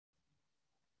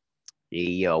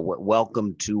Hey,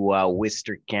 welcome to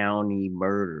Worcester County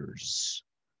Murders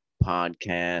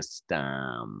podcast,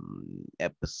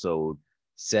 episode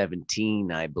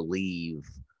 17, I believe.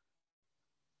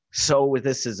 So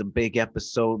this is a big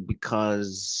episode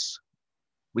because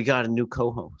we got a new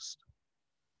co-host.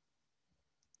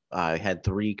 I had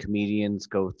three comedians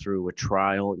go through a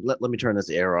trial. Let me turn this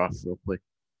air off real quick.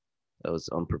 That was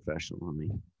unprofessional of me.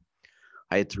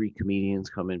 I had three comedians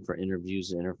come in for interview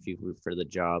for the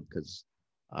job because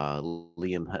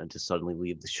Liam had to suddenly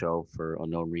leave the show for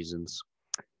unknown reasons.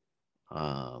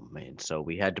 So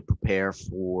we had to prepare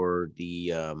for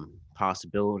the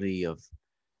possibility of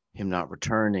him not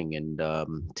returning, and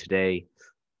today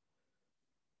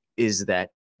is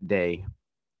that day.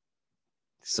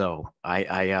 So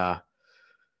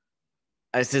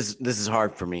this is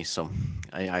hard for me, so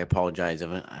I apologize.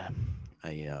 I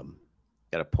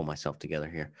got to pull myself together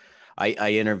here.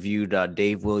 I interviewed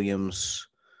Dave Williams,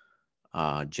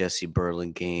 Jesse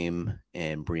Burlingame,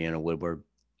 and Brianna Woodward,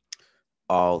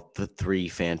 all the three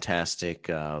fantastic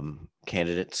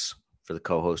candidates for the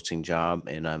co-hosting job,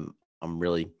 and I'm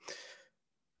really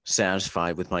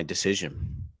satisfied with my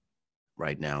decision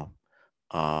right now.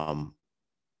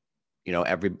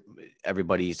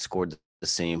 Everybody scored the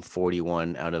same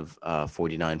 41 out of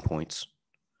 49 points.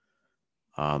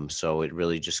 So it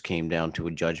really just came down to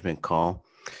a judgment call.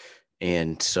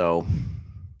 And so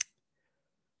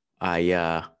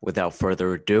without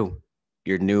further ado,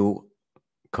 your new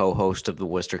co-host of the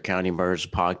Worcester County Murders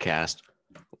podcast,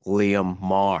 Liam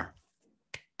Marr.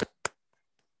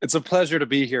 It's a pleasure to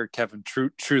be here, Kevin.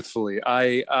 Truthfully,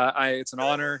 it's an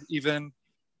honor. Even,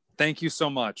 thank you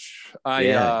so much.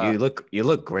 You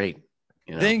look great.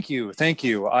 You know? Thank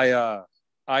you.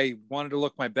 I wanted to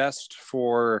look my best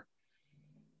for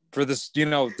this.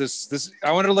 This.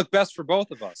 I wanted to look best for both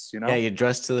of us. Yeah, you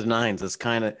dressed to the nines. It's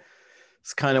kind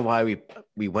of why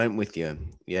we went with you.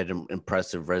 You had an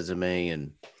impressive resume,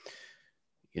 and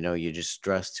you just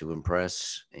dressed to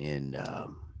impress. And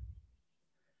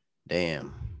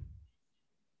damn.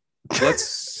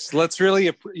 Let's really,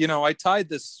 I tied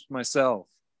this myself.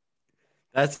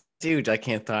 That's huge. I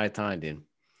can't tie a tie, dude.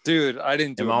 Dude, I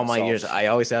didn't do it all myself. my years. I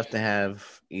always have to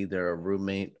have either a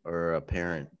roommate or a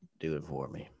parent do it for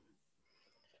me.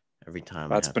 Every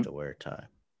time I have to wear a tie.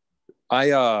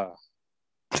 I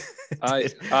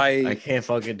can't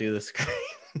fucking do this.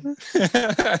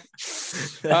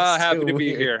 Happy to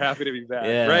be here. Happy to be back.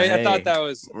 Yeah, right. Hey, I thought that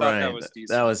was decent.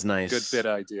 That was nice. Good bit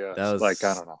idea. That was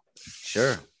I don't know.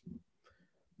 Sure.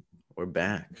 We're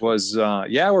back.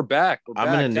 We're back.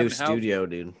 I'm in a new studio,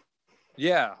 dude.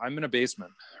 Yeah, I'm in a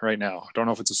basement right now. Don't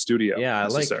know if it's a studio. Yeah, I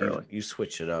like you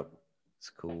switch it up. It's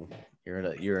cool. You're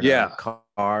in a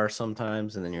car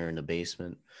sometimes, and then you're in the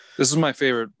basement. This is my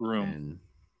favorite room. And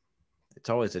it's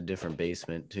always a different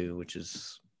basement too, which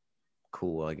is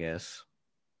cool, I guess.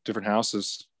 Different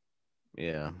houses.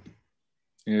 Yeah.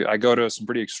 I go to some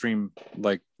pretty extreme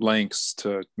lengths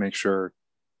to make sure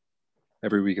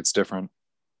every week it's different.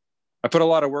 I put a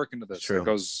lot of work into this. It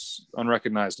goes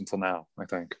unrecognized until now, I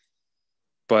think.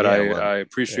 But I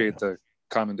appreciate the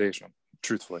commendation,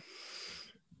 truthfully.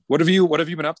 What have you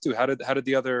been up to? How did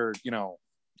the other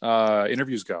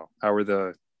interviews go? How were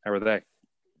they?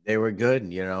 They were good.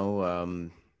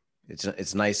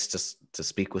 It's nice to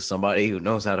speak with somebody who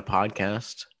knows how to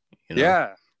podcast.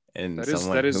 Yeah, and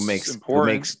that is who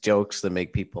makes jokes that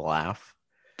make people laugh.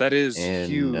 That is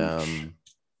huge.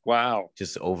 Wow.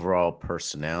 Just overall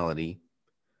personality.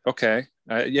 Okay.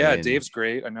 Dave's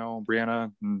great. I know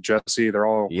Brianna and Jesse. They're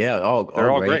all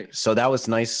great. So that was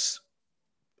nice.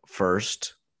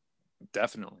 First,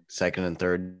 definitely. Second and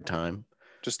third time.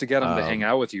 Just to get them to hang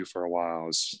out with you for a while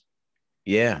is.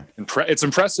 Yeah. It's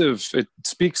impressive. It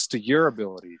speaks to your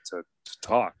ability to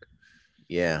talk.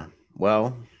 Yeah.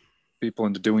 Well, people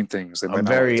into doing things. I'm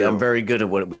very good at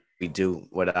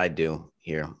what I do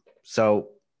here. So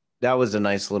that was a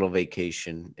nice little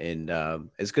vacation, and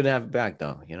it's good to have it back,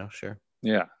 though. Sure.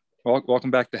 Yeah. Well,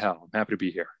 welcome back to hell. I'm happy to be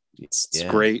here. It's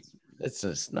great.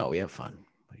 We have fun.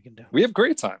 What you can do? We have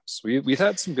great times. We've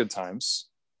had some good times.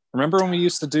 Remember when we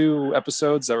used to do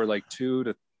episodes that were 2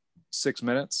 to 6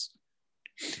 minutes?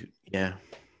 Yeah.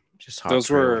 Just hot those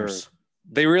trailers.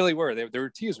 They really were. They were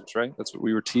teasers, right? That's what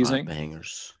we were teasing. Hot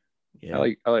bangers. Yeah.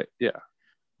 I like. Yeah.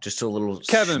 Just a little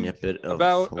Kevin, snippet of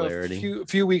about hilarity. A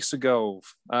few weeks ago,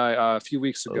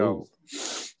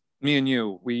 me and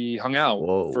you, we hung out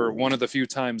for one of the few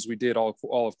times we did all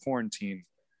of quarantine.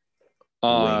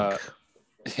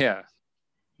 Yeah,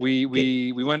 we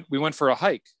went for a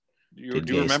hike. Do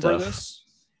you remember this?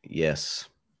 Yes.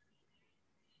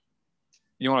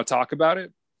 You want to talk about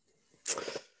it?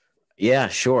 Yeah,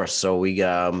 sure. So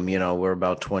we're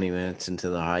about 20 minutes into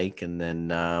the hike, and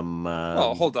then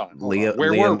Oh, hold on.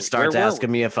 Liam starts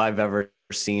asking me if I've ever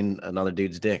seen another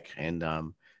dude's dick, and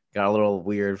got a little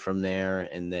weird from there.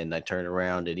 And then I turned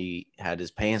around, and he had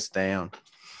his pants down.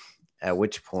 At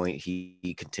which point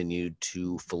he continued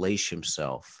to fellate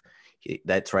himself.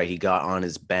 That's right. He got on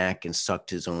his back and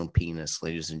sucked his own penis,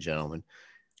 ladies and gentlemen.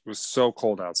 It was so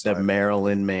cold outside. The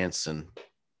Marilyn Manson.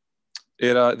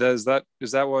 Is that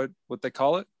what they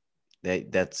call it?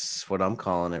 That's what I'm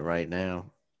calling it right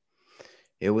now.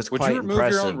 It was Would quite you remove your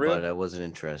impressive, own rib but I wasn't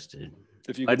interested.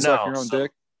 if you could suck your own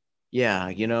dick?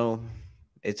 Yeah,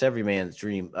 it's every man's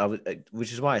dream.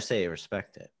 Which is why I say I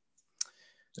respect it.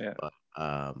 Yeah. But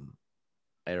I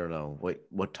don't know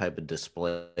what type of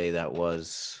display that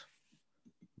was,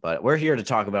 but we're here to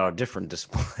talk about a different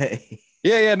display.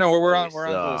 Yeah. No, we're on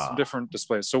some different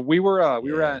displays. So we were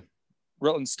at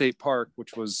Rutland State Park,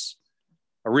 which was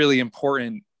a really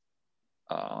important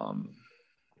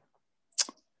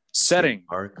setting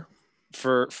park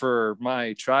for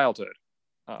my childhood.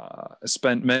 I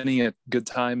spent many good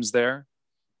times there,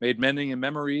 made many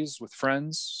memories with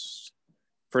friends.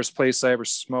 First place I ever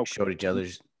smoked. Showed each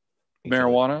other's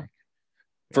marijuana.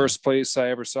 First place I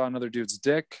ever saw another dude's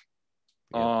dick.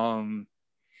 Yeah.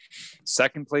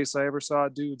 Second place I ever saw a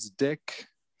dude's dick.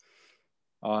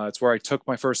 It's where I took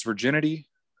my first virginity.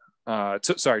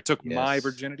 Took my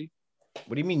virginity.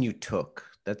 What do you mean you took?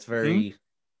 That's very.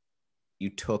 You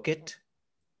took it?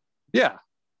 Yeah,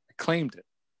 I claimed it.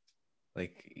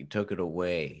 Like you took it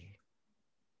away.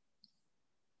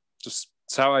 Just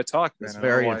it's how I talk. It's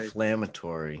very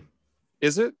inflammatory.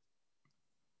 Is it?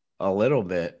 A little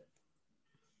bit.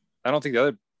 I don't think the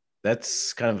other.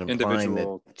 That's kind of implying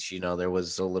that there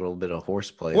was a little bit of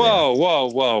horseplay.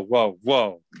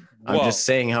 Whoa! I'm just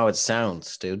saying how it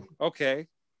sounds, dude. Okay.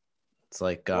 It's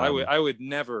like I would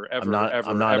never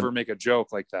ever make a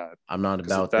joke like that. I'm not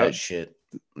about that shit.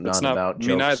 I'm not about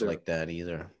jokes like that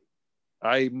either.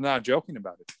 I'm not joking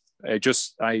about it.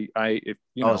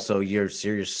 So you're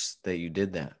serious that you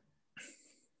did that?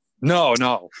 No.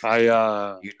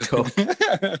 You took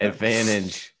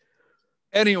advantage.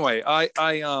 Anyway,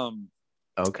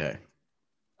 okay.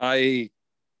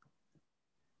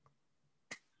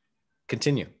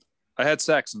 Continue. I had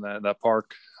sex in that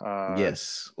park.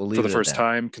 Yes, we'll leave for the first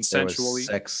time, consensually. There was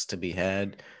sex to be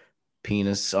had.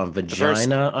 Penis on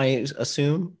vagina, I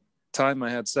assume. Time I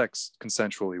had sex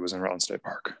consensually was in Rutland State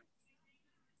Park.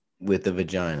 With the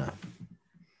vagina.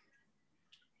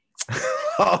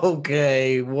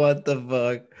 Okay, what the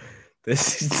fuck?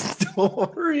 This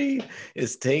story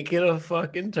is taking a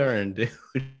fucking turn, dude.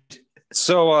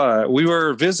 So we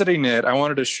were visiting it. I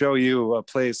wanted to show you a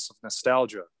place of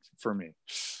nostalgia for me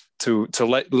to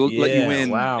let you in.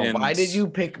 Wow. Why did you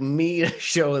pick me to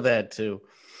show that to?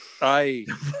 The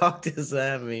fuck does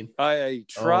that mean? I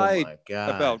tried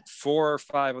about 4 or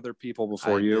 5 other people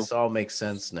before you. This all makes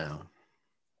sense now.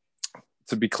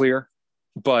 To be clear.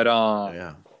 But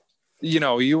I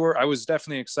was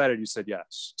definitely excited. You said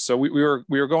yes. So we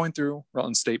were going through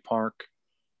Rutland State Park,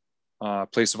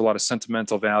 place of a lot of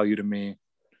sentimental value to me.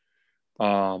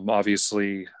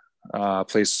 Obviously,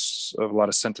 place of a lot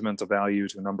of sentimental value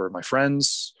to a number of my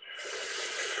friends.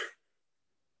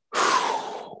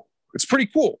 It's pretty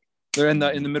cool. They're in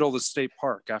the middle of the state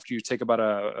park. After you take about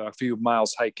a few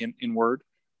miles hike inward,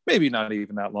 maybe not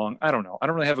even that long. I don't know. I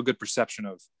don't really have a good perception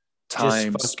of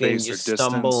time, space, or distance.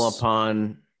 Stumble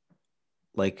upon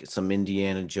like some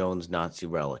Indiana Jones Nazi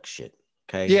relic shit.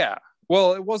 Okay. Yeah.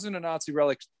 Well, it wasn't a Nazi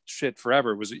relic shit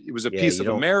forever. It was a piece of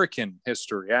American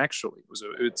history. Actually,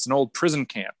 it's an old prison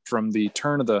camp from the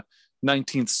turn of the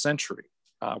 19th century,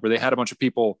 where they had a bunch of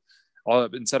people.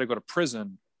 Instead of go to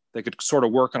prison, they could sort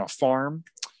of work on a farm,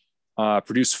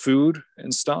 produce food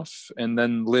and stuff, and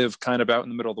then live kind of out in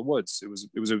the middle of the woods. It was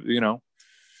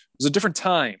a different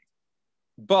time,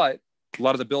 but a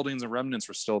lot of the buildings and remnants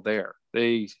were still there.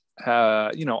 They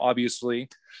obviously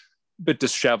a bit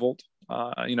disheveled.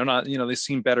 They've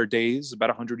seen better days, about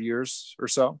 100 years or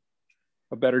so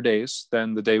of better days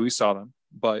than the day we saw them.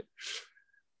 But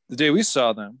the day we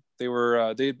saw them, they've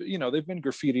been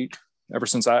graffitied ever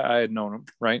since I had known them,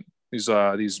 right?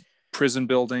 These prison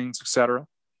buildings, etc.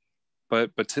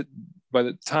 But by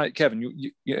the time, Kevin,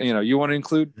 you want to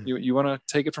include, you want to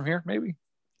take it from here, maybe?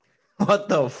 What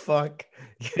the fuck?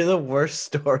 You're the worst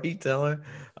storyteller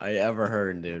I ever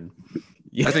heard, dude.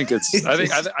 I think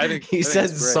he said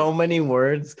so many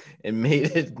words and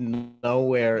made it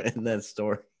nowhere in that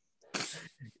story.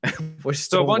 We're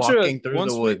still walking through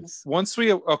the woods.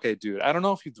 Okay, dude. I don't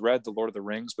know if you've read The Lord of the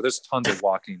Rings, but there's tons of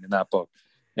walking in that book.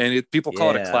 and people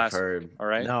call it a Yeah, I've classic. heard. All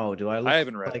right. No, do I look I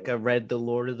haven't read like it. I read The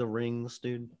Lord of the Rings,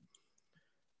 dude?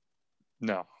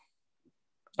 No,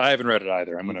 I haven't read it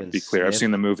either. I'm going to Even be clear. I've sniff?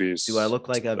 seen the movies. Do I look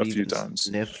like I've a few even times?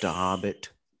 sniffed a Hobbit?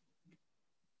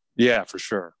 Yeah, for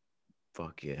sure.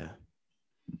 Fuck yeah.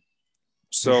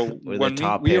 So Where when the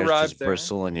top we hairs arrived just there,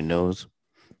 bristle on your nose.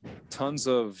 tons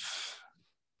of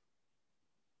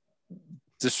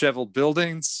disheveled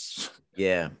buildings.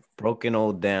 Yeah, broken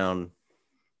old down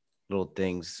little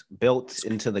things built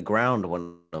into the ground.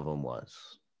 One of them was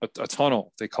A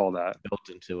tunnel, they call that. built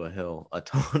into a hill. A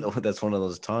tunnel. That's one of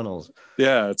those tunnels.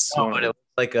 Yeah, it's No, but it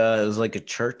was like a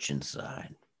church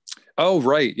inside. Oh,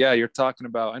 right. Yeah, you're talking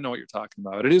about. I know what you're talking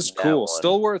about. It is That cool. one.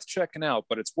 Still worth checking out,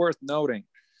 but it's worth noting.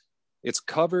 It's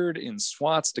covered in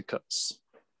swastikas.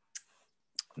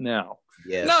 Now,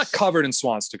 Yes. not covered in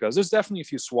swastikas. There's definitely a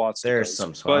few swastikas. There's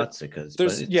some swastikas,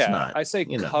 there's but it's not. I say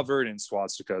covered in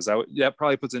swastikas. That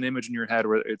probably puts an image in your head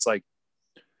where it's like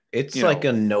it's like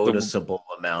a noticeable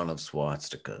amount of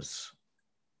swastikas.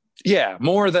 Yeah,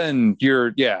 more than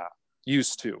you're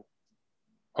used to.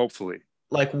 Hopefully.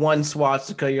 Like one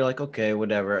swastika, you're like, okay,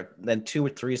 whatever. Then 2 or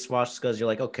 3 swastikas, you're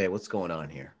like, okay, what's going on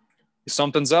here?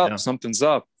 Something's up. Something's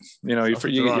up. You know.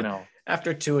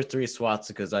 After 2 or 3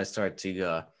 swastikas, I start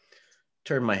to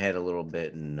turn my head a little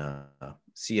bit and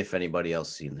see if anybody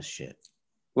else seen the shit.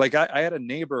 Like I had a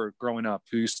neighbor growing up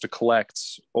who used to collect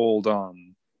old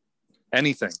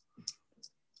anything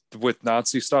with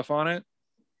Nazi stuff on it,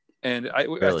 and I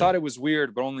thought it was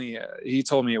weird, but only he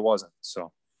told me it wasn't.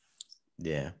 So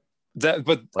yeah.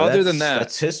 Other than that,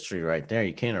 that's history right there.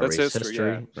 You can't erase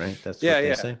history, right? That's what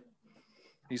they say.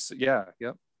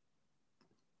 Yep.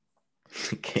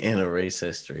 You can't erase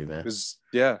history, man.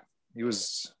 He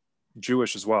was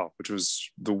Jewish as well, which was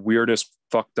the weirdest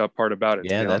fucked up part about it.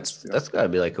 Yeah, that's got to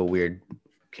be like a weird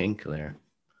kink there.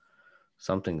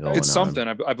 Something going on. It's something.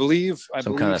 I believe.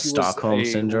 Some kind of Stockholm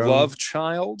syndrome. Love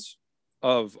child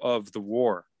of the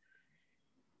war.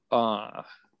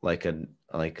 Like a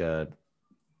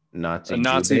Nazi. A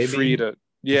Nazi freed.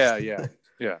 Yeah.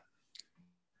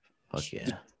 Fuck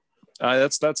yeah.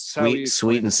 That's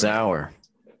sweet and sour.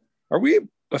 Are we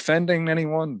offending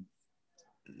anyone?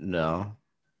 No.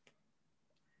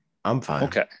 I'm fine.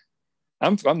 Okay.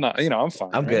 I'm not, I'm fine.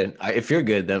 I'm good. If you're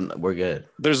good, then we're good.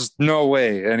 There's no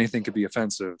way anything could be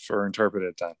offensive or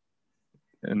interpreted then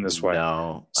in this way.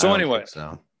 No. So anyway,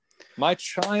 my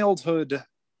childhood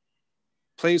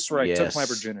place where I took my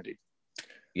virginity.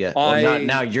 Yeah. Well,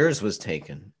 now yours was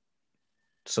taken.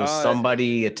 So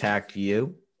somebody attacked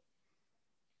you?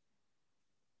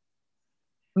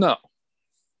 No.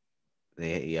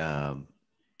 They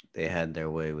had their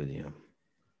way with you.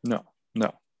 No.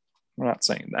 We're not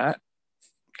saying that.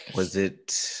 Was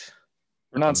it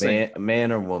We're not saying a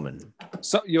man or woman?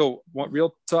 So want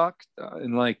real talk?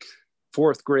 In like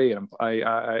 4th grade,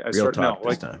 I started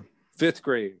time. 5th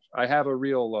grade. I have a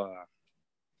real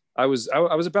I was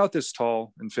about this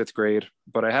tall in 5th grade,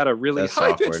 but I had a really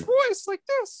high-pitched voice like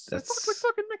this. I talked like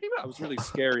fucking Mickey Mouse. It was really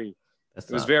scary. It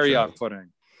was very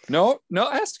off-putting. No,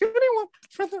 ask anyone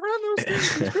from around those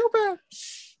things. It's real bad.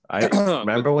 I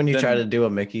remember when you tried to do a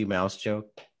Mickey Mouse joke.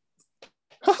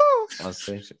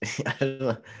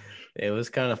 It was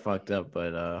kind of fucked up,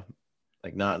 but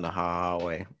like not in a ha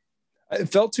way. It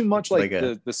felt too much like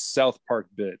the South Park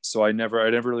bit, so I never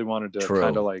really wanted to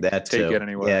kind of like take it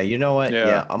anywhere. Yeah, you know what?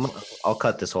 Yeah, I'll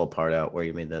cut this whole part out where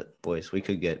you made that voice. We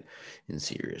could get in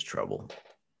serious trouble.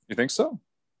 You think so?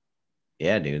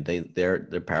 Yeah, dude.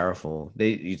 They're powerful.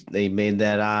 They made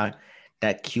that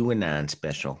QAnon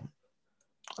special.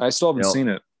 I still haven't seen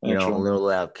it. A little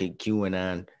loud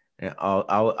QAnon.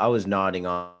 I was nodding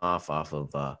off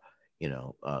of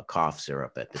cough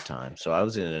syrup at the time, so I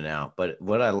was in and out. But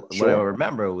what I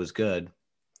remember was good.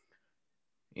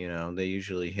 They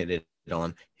usually hit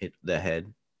the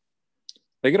head.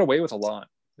 They get away with a lot.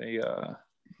 They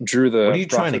drew the. What are you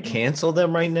trying to cancel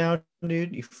them right now,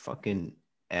 dude? You fucking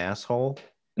asshole.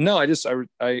 No, I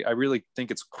really think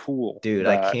it's cool. Dude,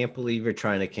 I can't believe you're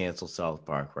trying to cancel South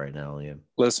Park right now, Liam.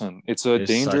 Listen, it's a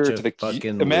danger to the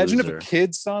kid. Imagine if a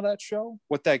kid saw that show,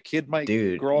 what that kid might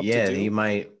grow up to do. He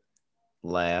might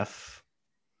laugh.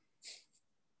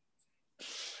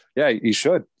 Yeah, he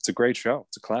should. It's a great show.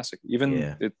 It's a classic. I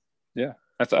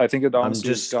think it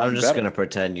honestly I'm just going to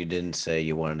pretend you didn't say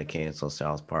you wanted to cancel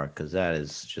South Park, because that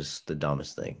is just the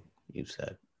dumbest thing you've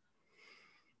said.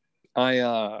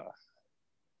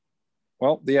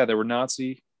 There were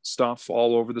Nazi stuff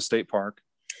all over the state park.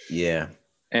 Yeah.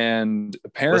 And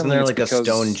apparently wasn't there like a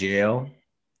stone jail?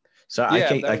 So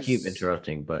I keep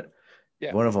interrupting, but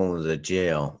one of them was a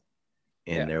jail,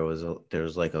 and there was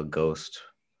like a ghost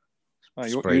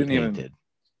spray painted.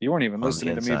 You weren't even on the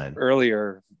listening to me inside.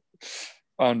 earlier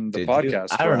on the Dude, podcast.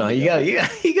 I don't know. You got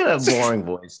a boring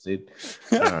voice, dude.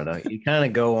 I don't know. You kind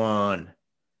of go on.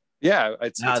 Yeah,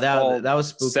 it's called that was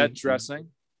spooky. Set dressing.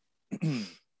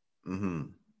 Mm-hmm.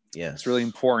 Yes, it's really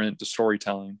important to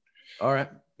storytelling. All right.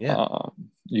 Yeah.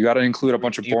 You got to include a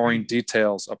bunch of boring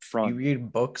details up front. You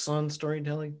read books on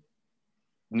storytelling?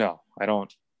 No, I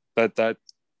don't. That.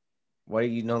 Why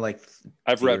do you know like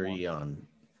I've read one.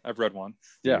 I've read one.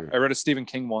 Yeah, I read a Stephen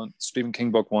King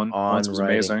book once. It was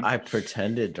amazing. I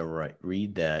pretended to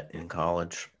read that in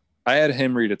college. I had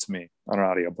him read it to me on an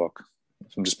audiobook.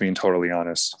 If I'm just being totally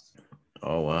honest.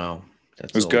 Oh wow,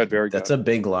 it was good. Very good. That's a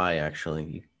big lie,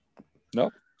 actually.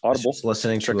 Nope. Audible. Just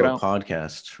listening to a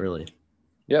podcast, really.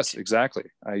 Yes, exactly.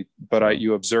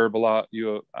 You observe a lot.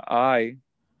 I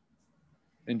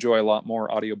enjoy a lot more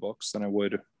audiobooks than I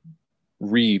would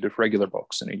read regular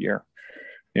books in a year.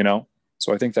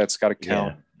 So I think that's got to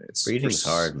count. Yeah. Reading's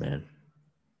hard, man.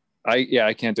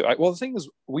 I can't do it. Well, the thing is,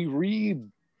 we read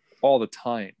all the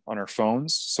time on our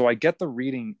phones, so I get the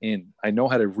reading in. I know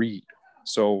how to read.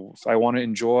 So if I want to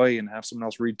enjoy and have someone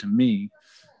else read to me,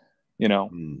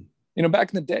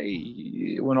 back in the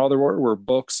day when all there were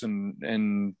books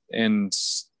and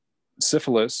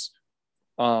syphilis,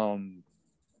 you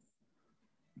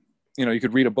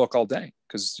could read a book all day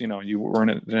because you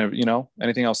weren't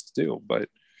anything else to do. But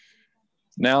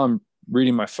now I'm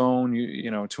reading my phone,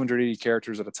 280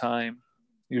 characters at a time,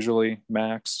 usually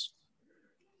max.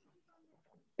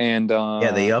 And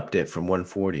they upped it from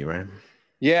 140, right?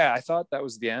 Yeah, I thought that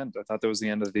was the end. I thought that was the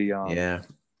end of the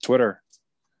Twitter.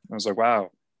 I was like, wow.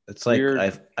 It's like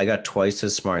I got twice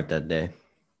as smart that day.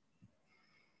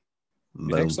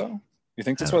 You think so? You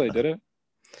think that's why they did it?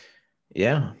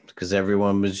 Yeah, because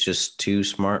everyone was just too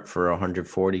smart for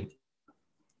 140.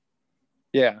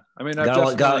 Yeah, I mean,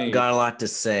 I've got a lot to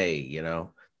say,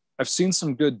 I've seen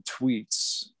some good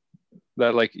tweets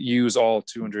that like use all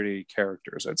 280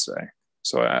 characters, I'd say.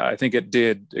 So I think it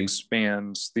did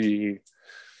expand the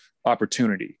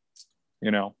opportunity,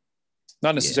 not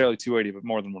necessarily 280, but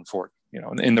more than 140,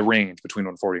 in the range between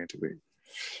 140 and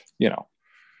 280,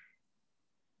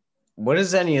 What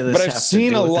does any of this But I've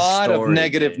seen a lot of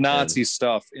negative man? Nazi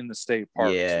stuff in the state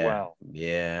park as well.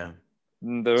 Yeah.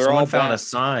 Someone found a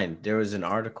sign. There was an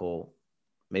article.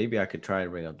 Maybe I could try to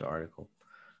bring up the article.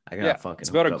 I got fucking. It's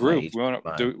about a group.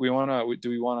 Do we want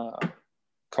to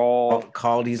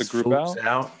call these the group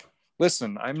out?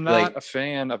 Listen, I'm not a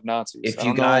fan of Nazis. If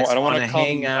you guys want to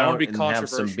hang out I don't want to be and have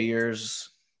some beers.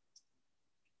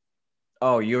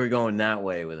 Oh, you were going that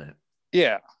way with it.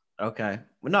 Yeah. Okay.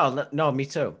 Well, no, me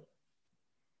too.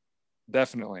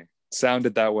 Definitely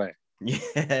sounded that way.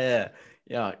 Yeah.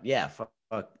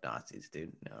 Fuck Nazis,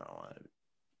 dude. No, I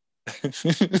don't want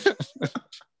to.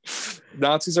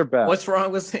 Nazis are bad. What's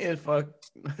wrong with saying fuck?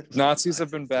 Nazis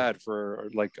have been bad for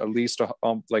like at least a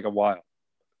while.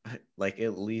 Like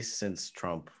at least since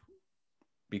Trump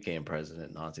became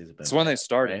president, Nazis have been. It's when they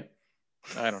started.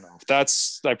 Right? I don't know.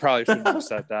 I probably shouldn't have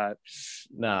said that.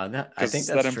 No, I think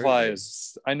that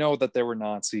implies. I know that there were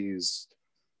Nazis,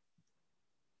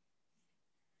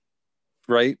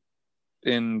 right,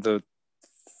 in the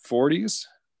 40s.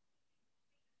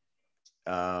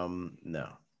 No.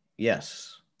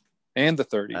 Yes. And the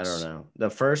 30s. I don't know. The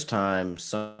first time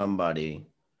somebody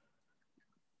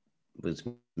was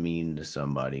mean to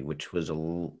somebody, which was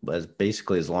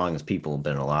basically as long as people have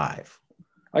been alive.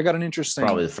 I got an interesting,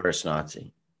 probably the first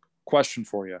Nazi question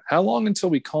for you. How long until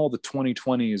we call the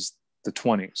 2020s the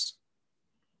 20s?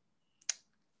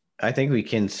 I think we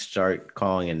can start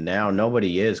calling it now.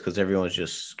 Nobody is, because everyone's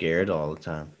just scared all the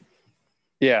time.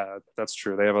 Yeah, that's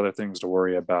true. They have other things to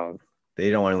worry about. They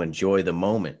don't want to enjoy the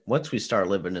moment. Once we start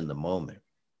living in the moment.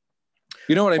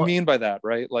 You know what I mean by that,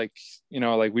 right? Like,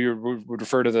 like we would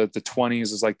refer to the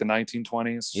 20s as like the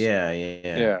 1920s.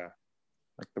 Yeah.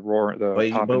 Like the roar,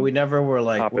 but we never were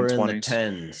like, we're in 20s.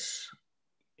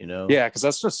 The 10s, Yeah, because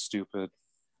that's just stupid.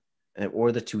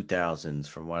 Or the 2000s,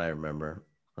 from what I remember.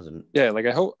 Yeah, like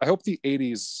I hope the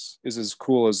 80s is as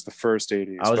cool as the first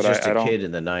 80s. I was just a kid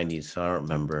in the 90s, so I don't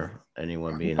remember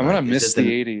anyone being. I'm gonna miss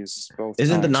the 80s. Both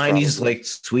isn't the 90s probably like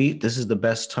sweet? This is the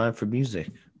best time for music.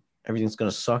 Everything's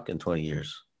gonna suck in 20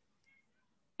 years.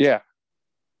 Yeah,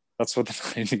 that's what the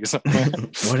 90s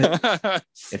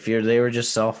are. They were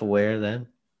just self-aware then.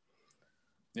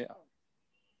 Yeah.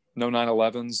 No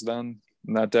 9/11s then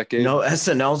in that decade. No,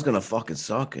 SNL's gonna fucking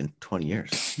suck in 20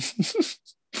 years.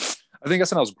 I think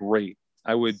SNL's great.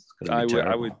 I would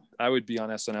be on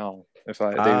SNL if they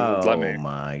would let me. Oh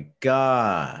my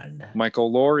god.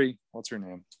 Michael Laurie. What's her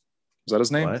name? Is that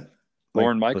his name? What?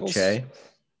 Lauren Michaels? Boucher?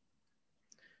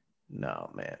 No,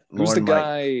 man. Who's the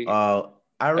guy?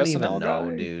 I don't even SNL know,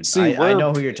 guy? dude. See, I we're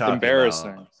know who you're talking embarrassing.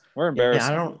 about. We're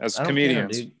embarrassing Yeah, as I don't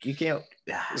comedians. care, dude. You can't.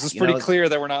 This is pretty clear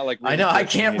that we're not like. Really I know. I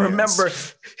good can't comedians. remember.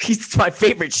 He's my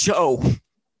favorite show.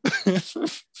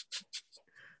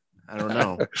 I don't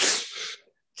know.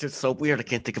 Just so weird. I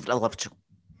can't think of it. I love it.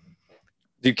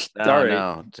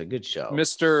 No, it's a good show.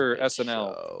 Mr.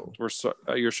 SNL.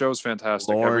 Your show's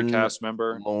fantastic. Every cast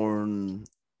member. Lorne.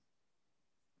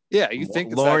 Yeah, you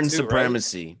think it's Lorne that too,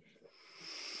 supremacy.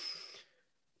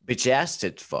 Right? Bitch ass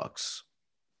tit fucks.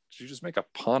 Did you just make a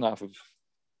pun off of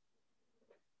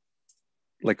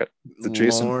like the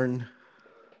Jason Lorne,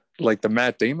 like the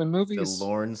Matt Damon movies? The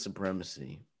Lorne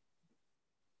supremacy.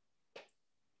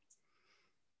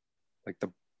 Like the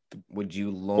would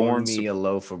you loan me a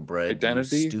loaf of bread,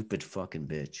 identity? You stupid fucking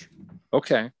bitch.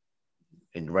 Okay.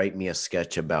 And write me a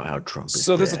sketch about how Trump is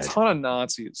so there's dead. A ton of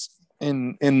Nazis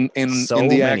in so in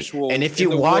the many. Actual. And if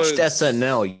you watched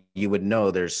SNL, you would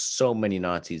know there's so many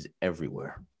Nazis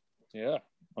everywhere. Yeah,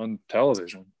 on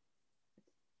television.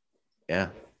 Yeah.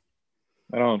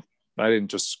 I didn't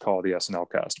just call the SNL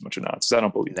cast a bunch of Nazis. I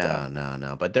don't believe that.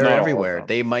 No. But they're everywhere.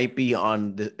 They might be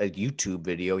on a YouTube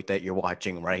video that you're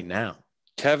watching right now.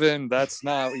 Kevin, that's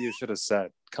not what you should have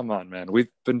said. Come on, man. We've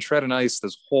been treading ice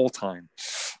this whole time.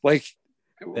 Like,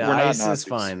 we're not Nazis. Is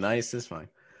fine. Ice is fine.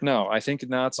 No, I think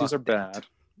Nazis are bad.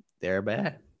 They're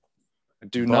bad.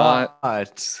 But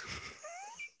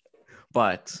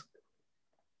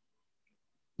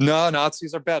no,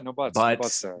 Nazis are bad. No buts. But no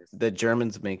buts there. The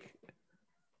Germans make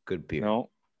good beer.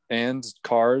 No, and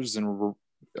cars and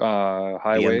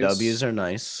highways. BMWs are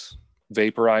nice.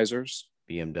 Vaporizers.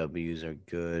 BMWs are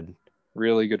good.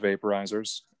 Really good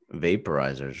vaporizers.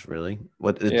 Vaporizers, really?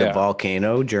 What? The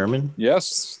volcano, German?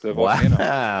 Yes, the volcano.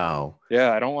 Wow.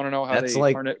 Yeah, I don't want to know how they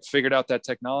figured out that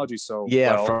technology so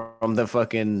well. From the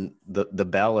fucking the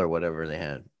bell or whatever they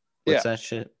had. What's that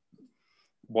shit?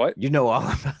 What? You know all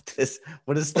about this.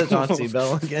 What is the Nazi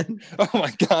bell again? Oh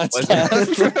my God.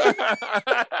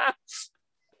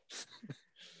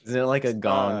 Is it like a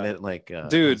gong that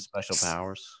dude, has special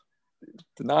powers?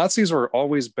 The Nazis were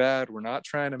always bad. We're not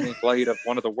trying to make light of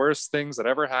one of the worst things that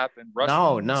ever happened.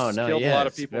 Russians killed a lot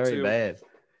of people very too. Bad.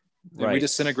 Right. We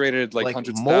disintegrated like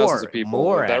hundreds of thousands of people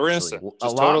that were innocent,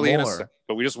 just totally innocent.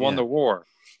 But we just won the war.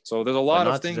 So there's a lot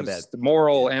of things,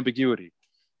 moral ambiguity.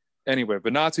 Anyway,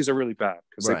 but Nazis are really bad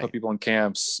because they put people in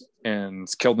camps and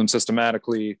killed them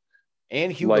systematically.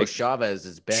 And Hugo Chavez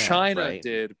is bad. China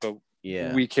did, but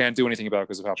we can't do anything about it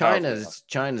because of how China's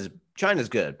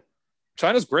good.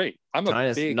 China's great. I'm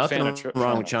a big fan of China.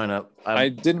 Wrong with China. I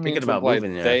didn't mean to imply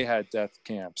they had death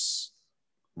camps.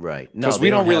 Right. No, because we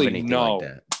don't really know. Like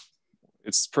that.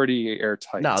 It's pretty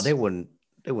airtight. No, they wouldn't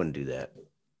do that.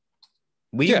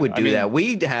 We would do that.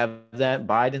 We'd have that.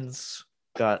 Biden's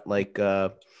got like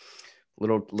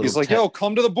little he's like, yo,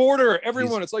 come to the border,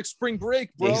 everyone. It's like spring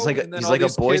break, bro. He's like a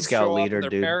Boy Scout leader,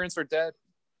 dude. Their parents are dead.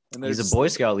 And he's a Boy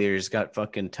Scout leader. He's got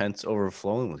fucking tents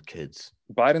overflowing with kids.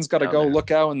 Biden's got to go look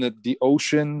out in the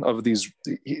ocean of these.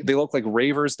 They look like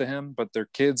ravers to him, but they're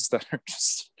kids that are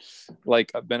just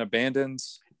like been abandoned.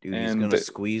 Dude, he's gonna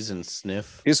squeeze and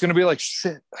sniff. He's gonna be like,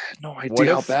 shit. I had no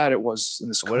idea how bad it was in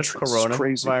this country. What if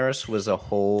coronavirus was a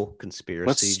whole conspiracy?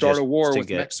 Let's start a war with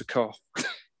Mexico.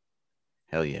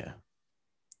 Hell yeah.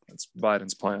 That's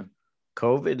Biden's plan.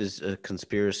 COVID is a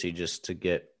conspiracy just to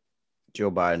get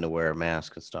Joe Biden to wear a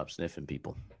mask and stop sniffing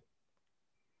people.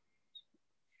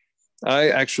 I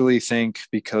actually think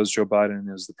because Joe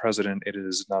Biden is the president, it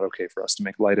is not okay for us to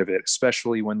make light of it,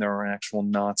 especially when there are actual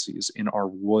Nazis in our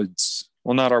woods.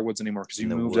 Well, not our woods anymore because you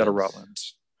moved out of Rutland.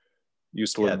 You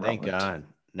used to live in Rutland. Thank God.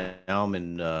 Now I'm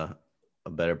in a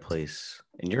better place.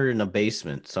 And you're in a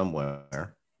basement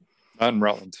somewhere. Not in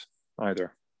Rutland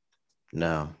either.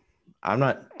 No. I'm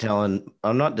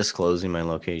not disclosing my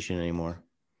location anymore.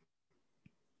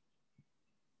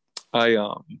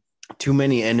 Too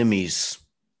many enemies.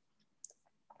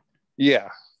 Yeah.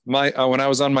 When I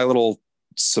was on my little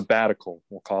sabbatical,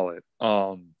 we'll call it.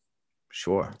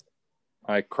 Sure.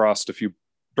 I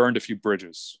burned a few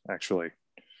bridges, actually.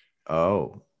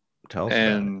 Oh, tell us.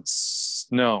 And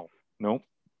nope.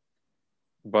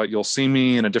 But you'll see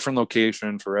me in a different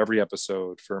location for every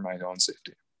episode for my own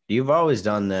safety. You've always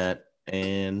done that,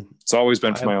 and it's always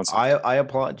been for my own safety. I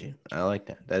applaud you. I like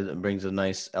that. That brings a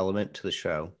nice element to the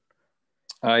show.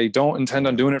 I don't intend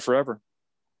on doing it forever.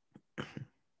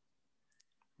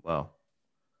 Well,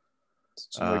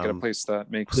 so we get a place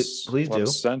that makes please a lot of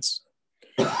sense.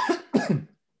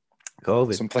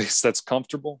 COVID. Some place that's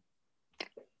comfortable.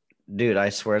 Dude, I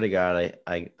swear to God,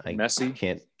 I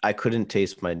messy. I couldn't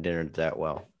taste my dinner that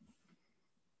well.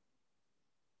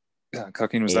 Yeah,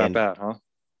 cooking was that bad, huh?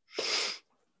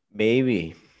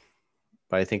 Maybe,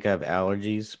 but I think I have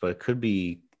allergies. But it could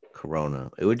be Corona.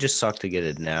 It would just suck to get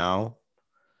it now.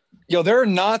 Yo, there are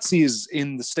Nazis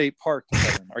in the state park,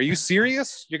 Kevin. Are you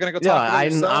serious? You're gonna go Yeah, talk about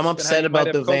yourself? I'm and how upset you might about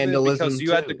have the COVID vandalism because you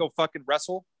too. had to go fucking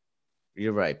wrestle.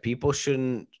 You're right. People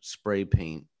shouldn't spray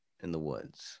paint in the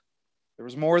woods. There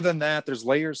was more than that. There's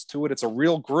layers to it. It's a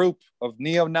real group of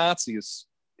neo-Nazis.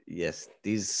 Yes,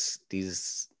 these.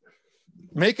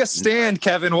 Make a stand,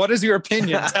 Kevin. What is your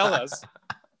opinion? Tell us.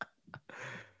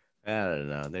 I don't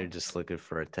know. They're just looking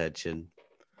for attention.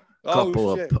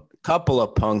 Oh, shit. Couple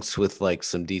of punks with like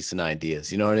some decent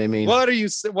ideas. You know what I mean? What are you?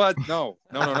 What? No.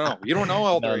 You don't know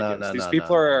all their ideas. These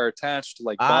people are attached to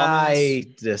like bombings. I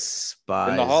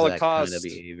despise in the Holocaust. that kind of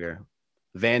behavior.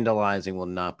 Vandalizing will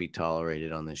not be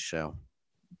tolerated on this show.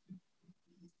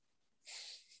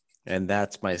 And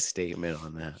that's my statement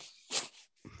on that.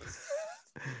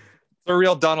 The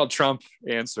real Donald Trump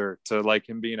answer to like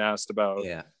him being asked about.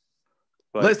 Yeah.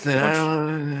 Like,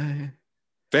 listen,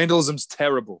 vandalism's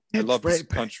terrible. I love this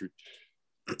country.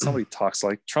 Somebody talks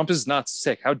like Trump is not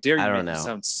sick. How dare you make him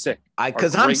sound sick?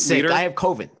 Because I'm sick. I have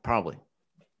COVID, probably.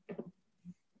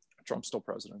 Trump's still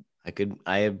president.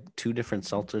 I have two different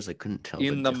seltzers. I couldn't tell.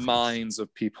 In the minds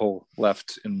of people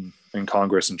left in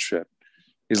Congress and shit.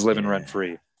 He's living rent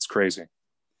free. It's crazy.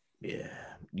 Yeah.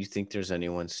 You think there's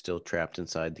anyone still trapped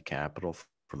inside the Capitol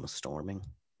from the storming?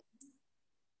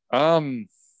 All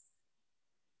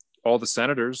the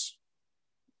senators.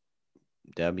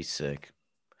 That'd be sick.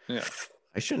 Yeah.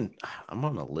 I shouldn't. I'm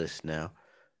on a list now.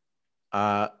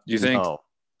 You think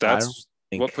that's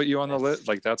what put you on the list?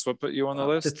 Like that's what put you on the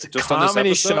list? It's a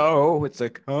comedy show. It's a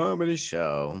comedy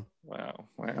show. Wow.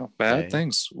 Bad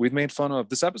things. We've made fun of.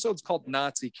 This episode's called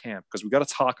Nazi Camp because we got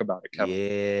to talk about it, Kevin.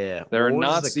 Yeah. There are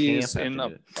Nazis in a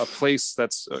place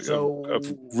that's a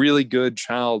really good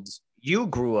child. You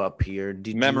grew up here.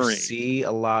 Did you see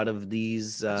a lot of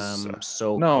these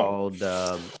so-called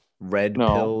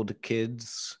red-pilled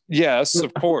kids? Yes,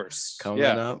 of course. Coming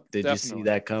up? Did you see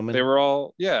that coming? They were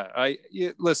all,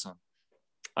 listen.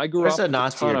 I grew up. There's a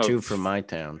Nazi or two from my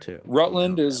town, too.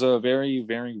 Rutland is a very,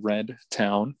 very red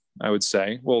town, I would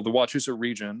say. Well, the Wachusett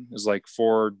region is like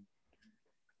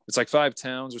it's like 5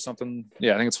 towns or something.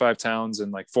 Yeah, I think it's 5 towns,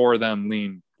 and like 4 of them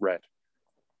lean red.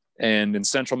 And in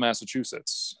central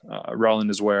Massachusetts, Rutland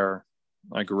is where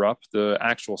I grew up, the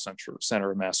actual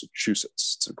center of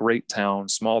Massachusetts. It's a great town,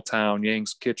 small town.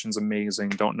 Yang's Kitchen's amazing.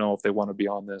 Don't know if they want to be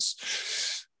on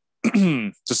this.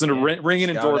 Just ringing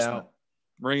endorsement.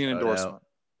 Ringing endorsement.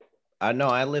 I know.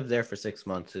 I lived there for 6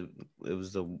 months. It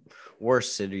was the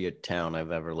worst city or town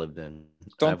I've ever lived in.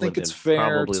 Don't think it's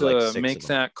fair to make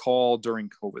that call during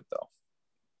COVID, though.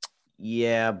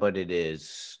 Yeah, but it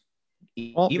is.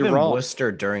 Well, even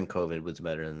Worcester during COVID was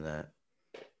better than that.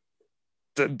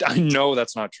 I know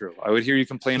that's not true. I would hear you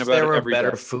complain about it every day. There were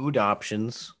better food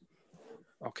options.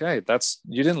 Okay,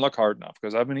 you didn't look hard enough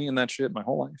because I've been eating that shit my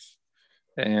whole life,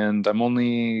 and I'm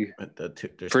only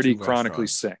pretty chronically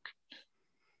sick.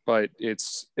 But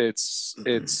there's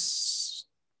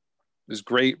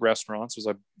great restaurants. There's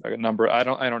a number. I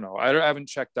don't know. I haven't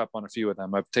checked up on a few of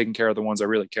them. I've taken care of the ones I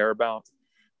really care about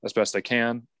as best I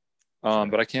can.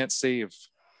 But I can't save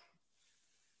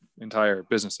entire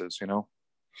businesses,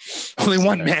 Only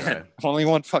one man. Only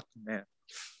one fucking man.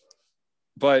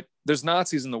 But there's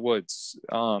Nazis in the woods.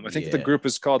 I think the group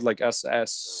is called like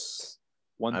SS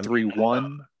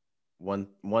 131.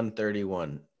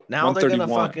 131. Now they're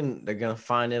gonna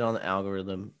find it on the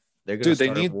algorithm. They're gonna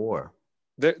start a war.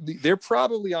 They're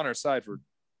probably on our side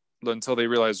until they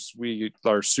realize we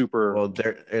are super. Well,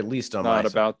 they're at least on not my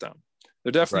about side. them.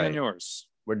 They're definitely on yours.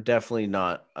 We're definitely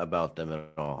not about them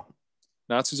at all.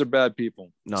 Nazis are bad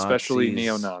people, especially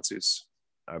neo-Nazis.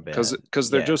 Are bad because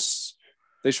they're just.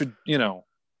 They should, I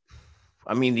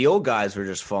mean, the old guys were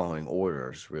just following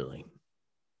orders, really.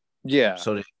 Yeah.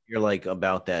 So if you're like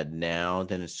about that now,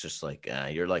 then it's just like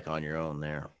you're like on your own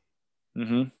there.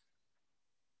 Mm-hmm.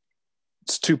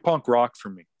 It's too punk rock for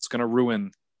me. It's gonna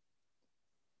ruin.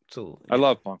 I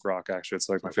love punk rock. Actually, it's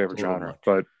like my favorite genre,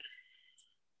 but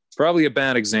it's probably a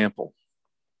bad example.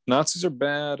 Nazis are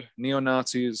bad.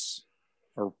 Neo-Nazis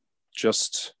are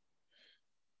just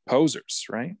posers,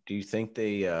 right? Do you think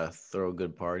they throw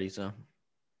good parties though?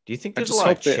 Do you think there's a lot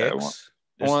of chicks?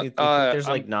 There's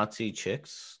like Nazi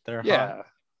chicks that are hot?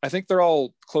 I think they're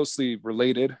all closely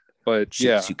related, but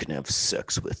chicks you can have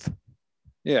sex with.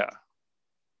 Yeah.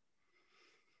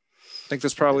 I think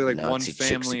there's probably like one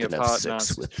family of hot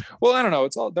Nazis. Well, I don't know.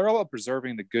 They're all about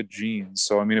preserving the good genes.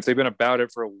 So I mean, if they've been about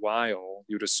it for a while,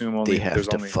 you'd assume only they have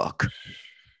to fuck.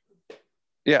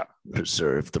 Yeah.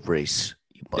 Preserve the race.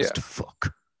 You must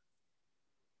fuck.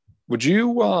 Would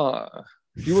you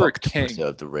If you were a Fuck the king, pussy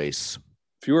of the race.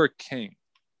 if you were a king,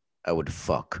 I would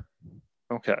fuck.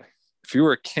 okay. If you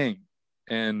were a king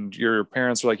and your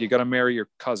parents were like, you got to marry your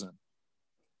cousin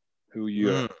who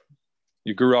you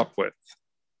grew up with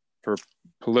for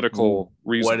political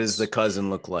reasons. What does the cousin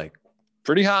look like?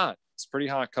 Pretty hot. It's a pretty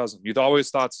hot cousin. You'd always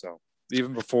thought so,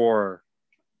 even before.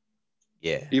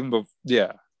 Yeah.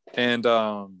 Yeah. And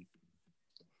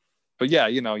but yeah,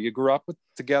 you know, you grew up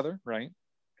together, right?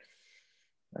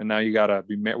 And now you gotta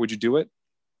be married. Would you do it?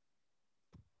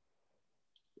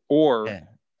 Or Yeah.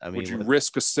 I mean, would you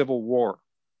risk a civil war?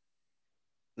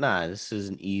 Nah, this is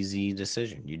an easy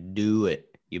decision. You do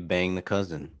it. You bang the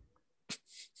cousin.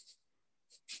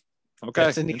 Okay.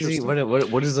 That's an easy.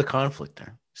 What is the conflict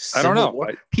there? I don't know.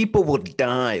 People will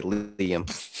die, Liam.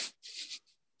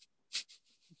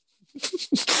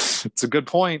 It's a good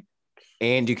point.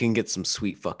 And you can get some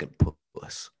sweet fucking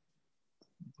puss.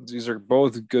 These are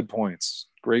both good points.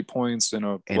 Great points in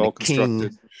a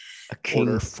well-constructed A king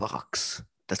order. fucks.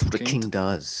 That's what a king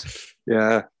does.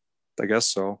 Yeah, I guess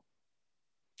so.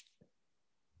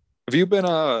 Have you been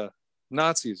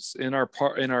Nazis in our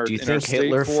Do you in think our state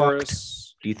Hitler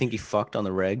forests? fucked? Do you think he fucked on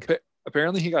the reg?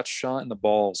 Apparently, he got shot in the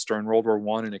balls during World War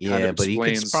I, and it kind of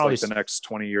explains like the next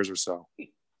 20 years or so.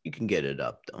 You can get it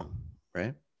up though,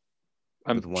 right?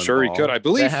 I'm sure he could. I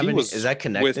believe he was. Is that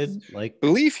connected? I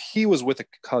believe he was with a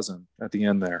cousin at the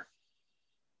end there.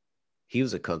 He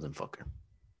was a cousin fucker.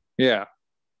 Yeah.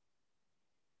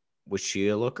 Was she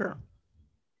a looker?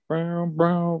 Brown,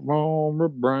 brown,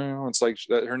 brown, brown. It's like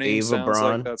her name Ava sounds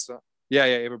Braun? like that's. Yeah,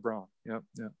 Ava Braun. Yep.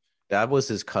 That was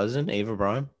his cousin, Ava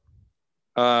Braun.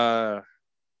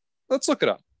 Let's look it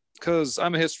up because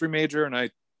I'm a history major and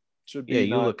I should be. Yeah,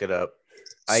 you look it up.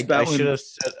 I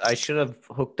should have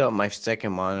hooked up my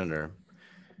second monitor,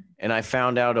 and I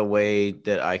found out a way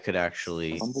that I could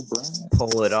actually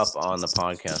pull it up on the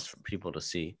podcast for people to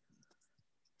see.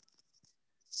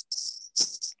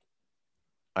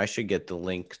 I should get the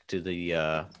link to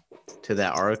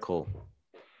that article.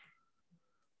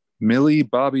 Millie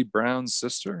Bobby Brown's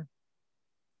sister.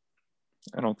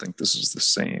 I don't think this is the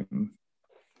same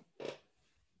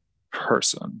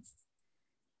person.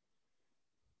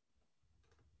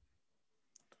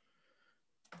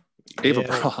 Ava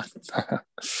Braun.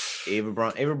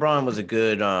 Ava Braun was a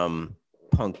good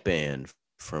punk band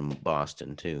from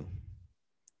Boston too.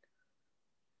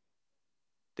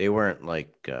 They weren't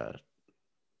like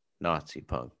Nazi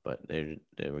punk, but they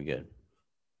were good.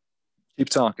 Keep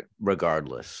talking.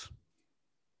 Regardless,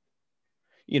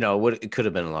 you know, it could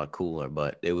have been a lot cooler,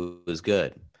 but it was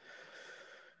good.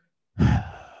 I'm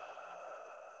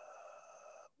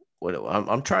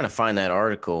trying to find that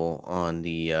article on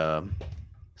the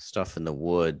stuff in the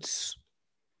woods.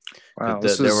 Wow,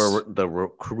 there were the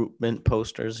recruitment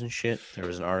posters and shit. There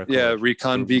was an article. Yeah,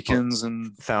 recon beacons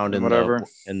and found in whatever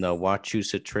in the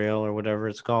Wachusett Trail or whatever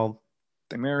it's called.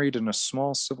 They married in a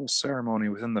small civil ceremony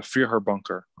within the Führer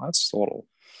bunker. That's a little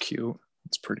cute.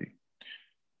 It's pretty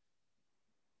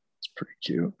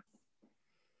cute.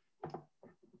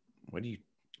 What are you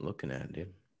looking at, dude?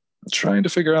 I'm trying to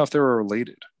figure out if they were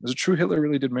related. Is it true Hitler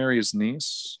really did marry his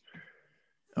niece?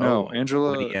 No,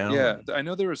 Angela. Yeah, I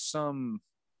know there was some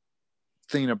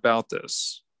thing about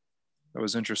this that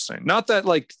was interesting. Not that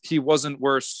like he wasn't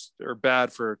worse or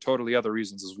bad for totally other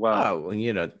reasons as well. Oh,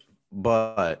 you know,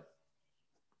 but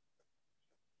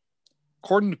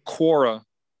according to Quora,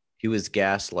 he was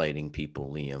gaslighting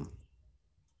people, Liam.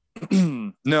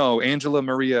 No, Angela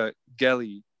Maria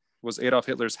Gelli was Adolf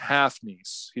Hitler's half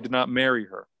niece. He did not marry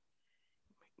her.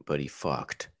 But he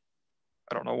fucked.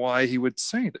 I don't know why he would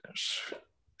say this.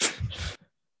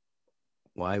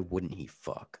 Why wouldn't he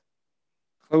fuck?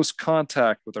 Close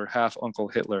contact with her half uncle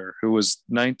Hitler, who was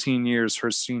 19 years her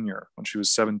senior when she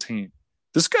was 17.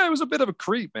 This guy was a bit of a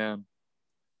creep, man.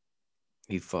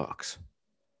 He fucks.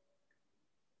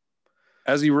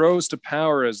 As he rose to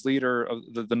power as leader of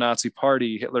the Nazi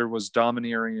party, Hitler was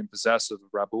domineering and possessive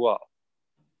of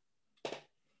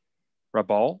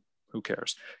Rabal? Who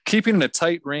cares? Keeping a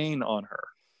tight rein on her.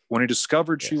 When he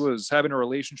discovered she was having a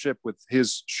relationship with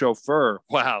his chauffeur,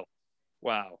 wow.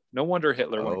 No wonder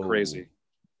Hitler went crazy.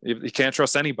 He can't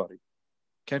trust anybody.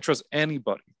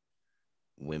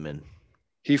 Women.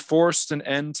 He forced an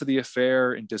end to the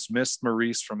affair and dismissed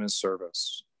Maurice from his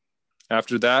service.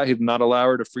 After that, he did not allow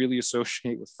her to freely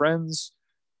associate with friends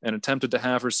and attempted to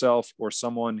have herself or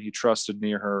someone he trusted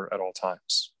near her at all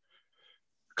times,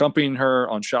 accompanying her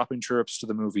on shopping trips to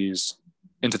the movies,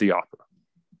 into the opera.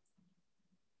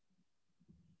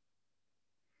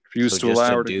 Refused to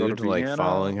allow her to go to Vienna. Like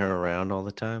following her around all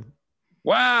the time.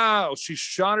 Wow, she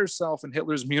shot herself in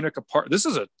Hitler's Munich apartment. This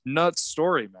is a nuts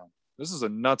story, man. This is a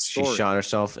nuts story. She shot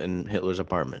herself in Hitler's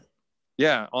apartment.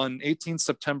 Yeah, on 18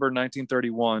 September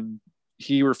 1931,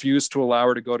 he refused to allow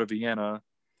her to go to Vienna.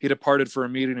 He departed for a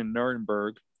meeting in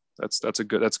Nuremberg. That's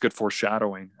good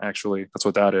foreshadowing, actually. That's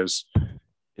what that is.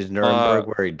 Is Nuremberg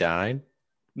where he died?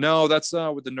 No, that's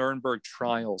what the Nuremberg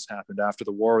trials happened after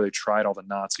the war. They tried all the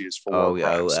Nazis for war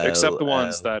crimes, except the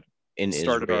ones that in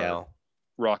started Israel. Our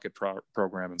rocket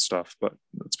program and stuff. But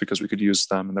that's because we could use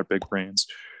them and their big brains.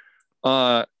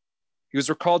 He was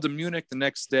recalled to Munich the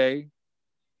next day.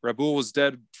 Rabul was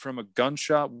dead from a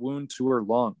gunshot wound to her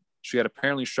lung. She had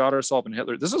apparently shot herself in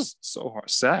Hitler. This is so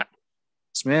sad.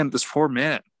 This poor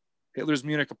man. Hitler's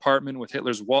Munich apartment with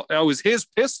Hitler's wall. Oh, it was his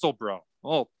pistol, bro.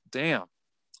 Oh, damn.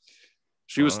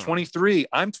 She was 23.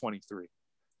 I'm 23.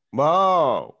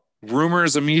 Whoa.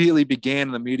 Rumors immediately began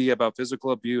in the media about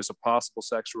physical abuse, a possible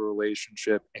sexual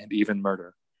relationship, and even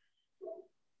murder.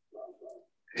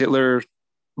 Hitler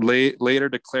later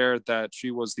declared that she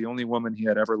was the only woman he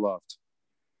had ever loved.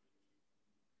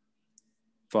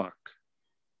 Fuck.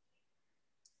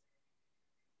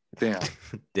 Damn.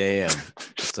 Damn.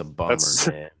 It's a bummer,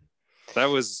 man. That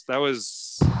was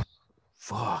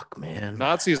fuck, man.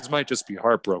 Nazis might just be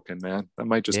heartbroken, man. That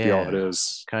might just be all it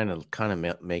is. Kind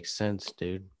of makes sense,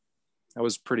 dude. That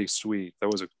was pretty sweet.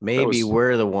 Maybe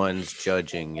we're the ones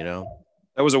judging, you know.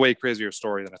 That was a way crazier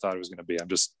story than I thought it was going to be. I'm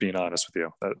just being honest with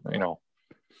you. That, you know,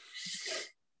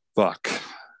 fuck.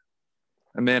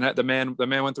 The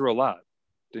man went through a lot.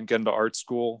 Didn't get into art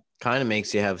school. Kind of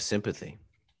makes you have sympathy.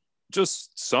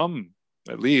 Just some,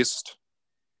 at least.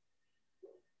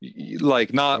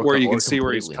 Like, not where you can see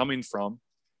where he's coming from.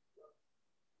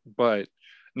 But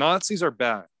Nazis are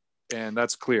bad, and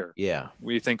that's clear. Yeah.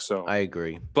 We think so. I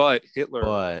agree. But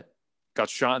Hitler got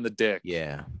shot in the dick.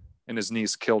 Yeah. And his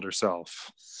niece killed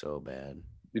herself. So bad.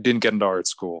 He didn't get into art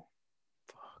school.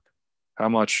 Fuck.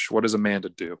 What does Amanda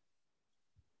do?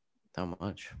 How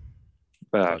much?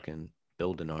 Bad. Fucking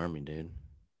build an army, dude.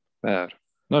 Bad.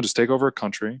 No, just take over a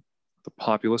country, the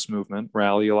populist movement,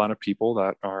 rally a lot of people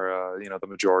that are, the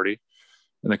majority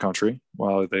in the country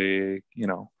while they,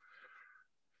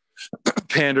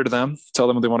 pander to them, tell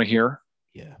them what they want to hear.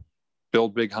 Yeah.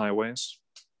 Build big highways,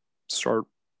 start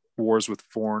wars with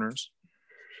foreigners.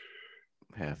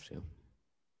 Have to.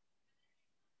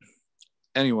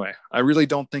 Anyway, I really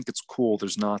don't think it's cool.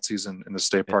 There's Nazis in the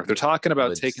state park. They're talking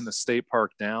about taking the state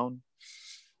park down.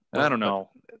 I don't know.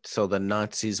 So the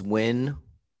Nazis win.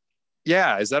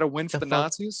 Yeah, is that a win for the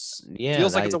Nazis? Yeah,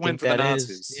 feels like it's a win for the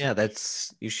Nazis. Yeah,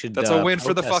 that's a win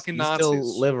for the fucking Nazis. You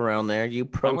still live around there. You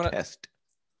protest.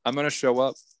 I'm gonna show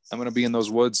up. I'm gonna be in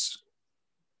those woods.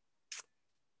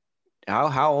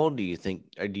 How old do you think?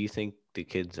 Or do you think the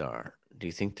kids are? Do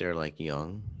you think they're like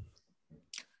young?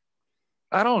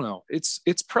 I don't know. It's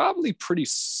probably pretty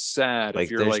sad like,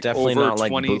 if you're like definitely over not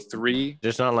 23.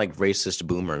 There's not like racist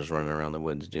boomers running around the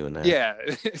woods doing that. Yeah,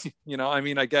 I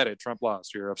mean, I get it. Trump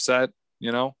lost. You're upset.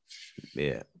 Yeah.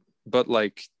 But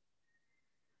like,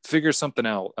 figure something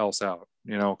else out.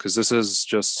 Because this is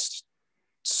just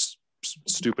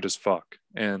stupid as fuck,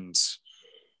 and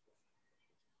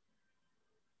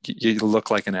you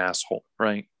look like an asshole,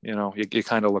 right? You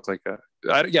kind of look like a.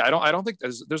 I don't think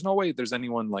there's no way there's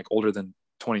anyone like older than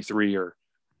 23 or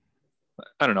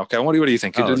I don't know. Okay, what do you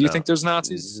think? Do you think there's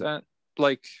Nazis at,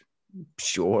 like?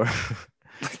 Sure.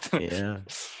 Yeah.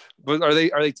 But are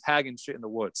they tagging shit in the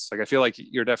woods? Like, I feel like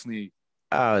you're definitely.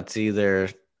 Oh, it's either.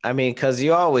 I mean, because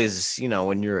you always,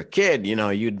 when you're a kid,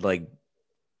 you'd like,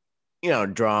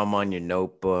 draw them on your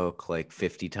notebook like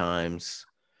 50 times,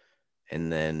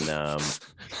 and then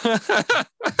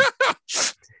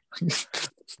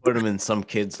put them in some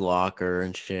kid's locker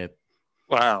and shit.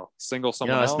 Wow, single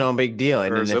someone else? It's no big deal.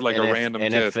 And is it like a random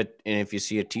kid? If you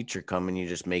see a teacher coming, you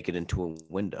just make it into a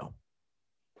window.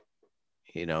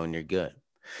 And you're good.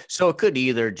 So it could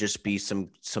either just be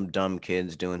some dumb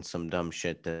kids doing some dumb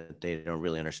shit that they don't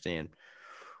really understand,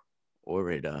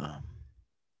 or it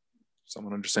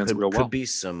someone understands it real well. Could be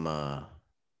some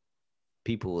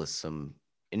people with some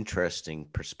interesting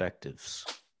perspectives.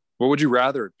 What would you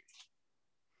rather it be?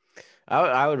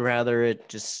 I would rather it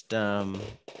just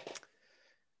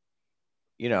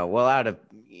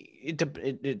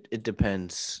it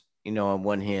depends. On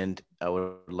one hand, I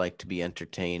would like to be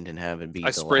entertained and have it be.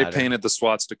 I spray painted the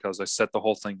swastikas. I set the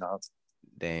whole thing up.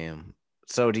 Damn.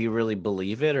 So do you really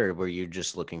believe it, or were you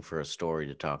just looking for a story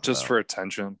to talk about? Just for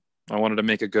attention. I wanted to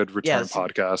make a good return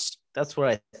podcast. That's what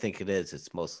I think it is.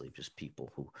 It's mostly just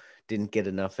people who didn't get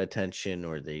enough attention,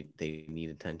 or they need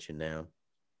attention now.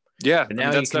 Yeah. But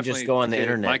now you can just go on the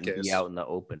internet and be out in the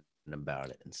open about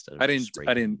it instead of I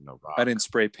didn't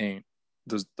spray paint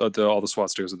all the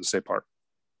swastikas at the state park.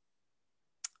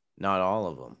 Not all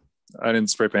of them. I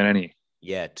didn't spray paint any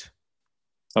Yet.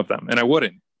 of them, and I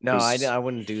wouldn't. No, I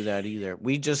wouldn't do that either.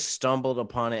 We just stumbled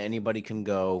upon it. Anybody can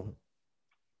go.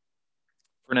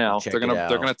 For now, they're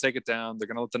gonna take it down. They're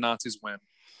gonna let the Nazis win.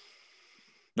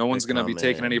 No one's gonna be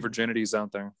taking any virginities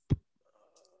out there.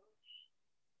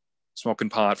 Smoking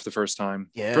pot for the first time.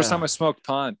 Yeah. First time I smoked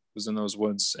pot was in those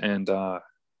woods, and wow.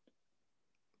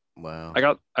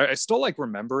 I still like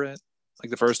remember it,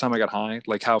 like the first time I got high,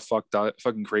 like how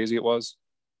fucking crazy it was.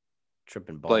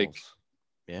 Tripping balls. Like,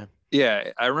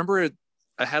 yeah, I remember it.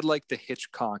 I had like the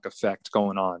Hitchcock effect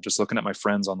going on, just looking at my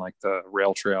friends on like the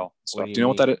rail trail stuff. Do you know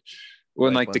what that is?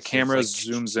 When like the camera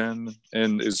zooms in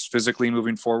and is physically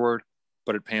moving forward,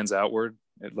 but it pans outward,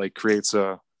 it like creates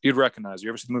you'd recognize. You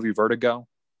ever seen the movie Vertigo?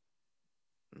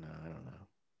 No, I don't know.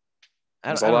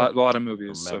 There's a lot of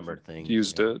movies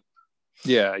used it.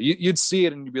 Yeah, you'd see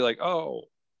it and you'd be like, oh,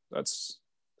 that's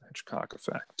the Hitchcock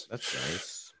effect. That's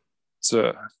nice. It's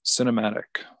a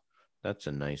cinematic. That's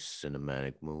a nice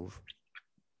cinematic move.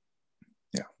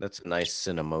 Yeah. That's a nice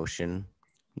cinemotion.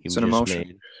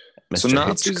 Cinemotion. Mr. So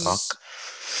Nazis, Hitchcock.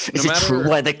 Is it true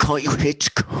why they call you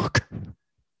Hitchcock?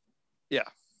 Yeah.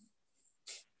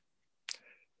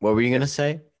 What were you going to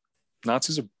say?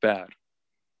 Nazis are bad.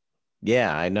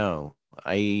 Yeah, I know.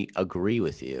 I agree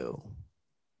with you.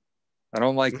 I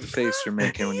don't like the face you're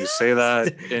making when you say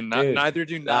that, and neither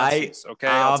do Nazis. Okay,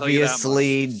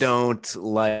 obviously don't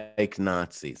like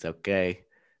Nazis. Okay,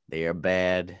 they are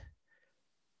bad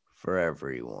for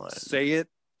everyone. Say it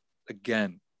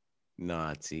again.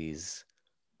 Nazis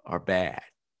are bad.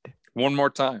 One more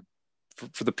time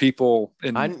for the people.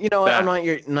 I'm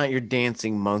not your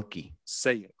dancing monkey.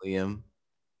 Say it, Liam.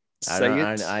 Say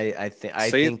it. I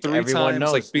say think it 3 everyone times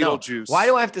knows. like Beetlejuice. No. Why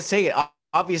do I have to say it?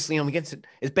 Obviously, I'm against it.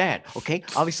 It's bad. Okay.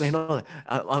 Obviously, I know that.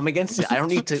 I'm against it. I don't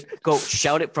need to go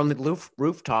shout it from the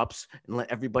rooftops and let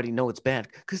everybody know it's bad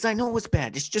because I know it's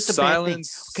bad. It's just a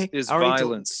Silence bad thing. Okay. Is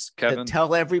violence, Kevin. To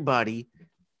tell everybody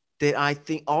that I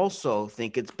think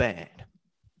it's bad.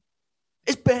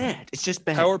 It's bad. It's just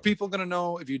bad. How are people gonna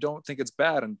know if you don't think it's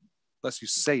bad unless you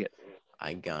say it?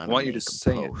 I want you to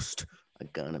say post. I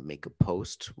gotta make a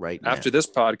post right now. After this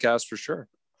podcast, for sure.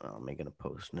 I'm making a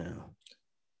post now.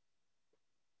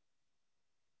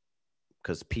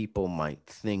 Because people might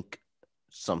think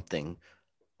something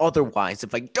otherwise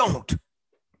if I don't.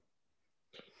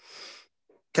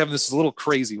 Kevin, this is a little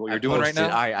crazy what you're doing right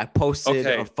now. I posted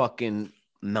a fucking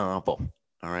novel.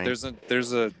 All right.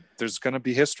 There's gonna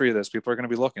be history of this. People are gonna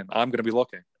be looking. I'm gonna be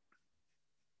looking.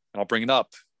 And I'll bring it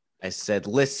up. I said,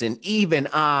 listen, even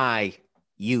I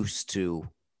used to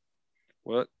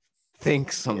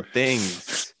think some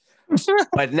things.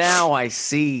 But now I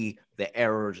see the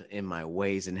errors in my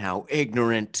ways and how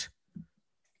ignorant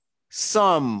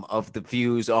some of the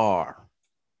views are.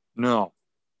 No.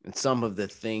 And some of the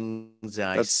things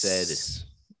I said.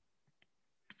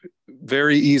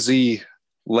 Very easy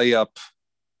layup.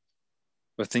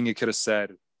 A thing you could have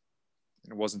said.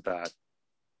 It wasn't that.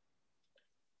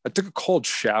 I took a cold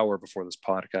shower before this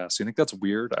podcast. You think that's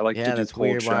weird? I like to do that's cold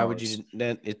weird. showers. Why would you?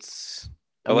 It's.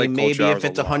 I like maybe if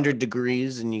it's 100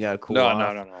 degrees and you got to cool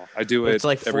off. No. I do it. It's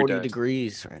like 40 day.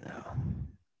 degrees right now.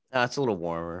 No, it's a little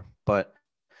warmer, but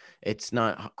it's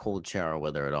not cold shower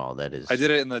weather at all. That is. I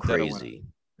did it in the crazy. Dead of winter.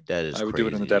 That is. I would do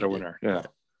it in the dead of winter. Yeah.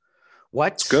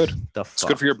 What? It's good. It's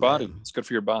good for your body. It's good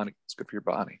for your body. It's good for your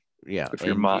body. Yeah. It's good for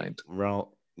your mind.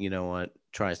 Well, you know what?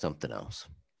 Try something else.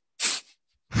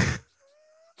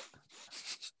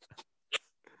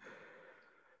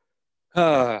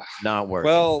 Not working.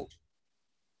 Well,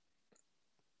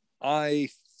 I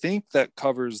think that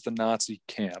covers the Nazi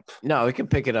camp. No, we can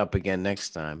pick it up again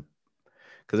next time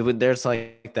because there's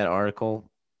like that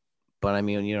article. But I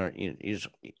mean, you just,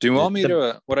 do you want me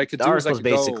to? What I could do is I could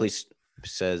basically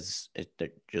says they're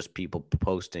just people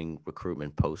posting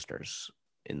recruitment posters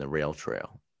in the rail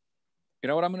trail. You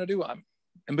know what I'm going to do? I'm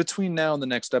in between now and the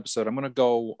next episode. I'm going to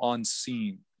go on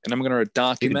scene and I'm going to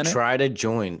document it. Try to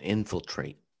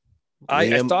infiltrate.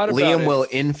 I thought about Liam will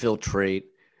infiltrate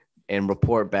and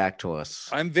report back to us.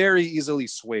 I'm very easily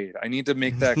swayed. I need to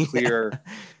make that clear.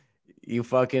 You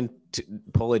fucking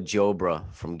pull a Jobra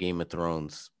from Game of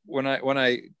Thrones. When I when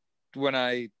I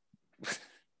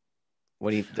get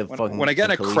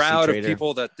in a crowd of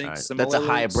people that think similarly. That's a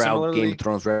highbrow Game of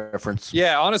Thrones reference.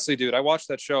 Yeah, honestly, dude, I watched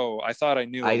that show. I thought I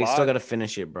knew. I still got to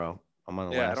finish it, bro. I'm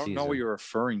on the last I don't know what you're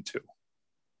referring to.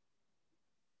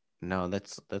 No,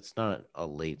 that's not a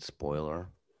late spoiler.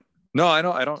 No, I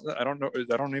don't know. I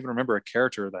don't even remember a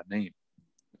character of that name.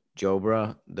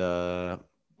 Jobra,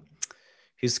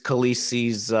 he's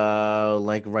Khaleesi's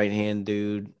like right hand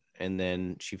dude, and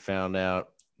then she found out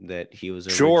that he was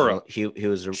Jorah. He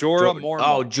was Jorah Mormont.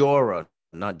 Oh, Jorah,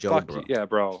 not Joe, Fuck bro. yeah,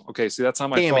 bro. Okay, see, that's not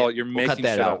my fault. You're we'll making cut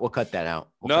that shit out. up. We'll cut that out.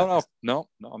 No.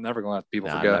 I'm never gonna let people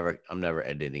forget. I'm never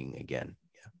editing again.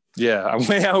 Yeah, I'm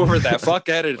way over that. Fuck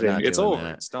editing. It's over.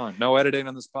 That. It's done. No editing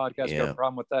on this podcast. Yeah. You got a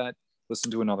problem with that?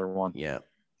 Listen to another one. Yeah.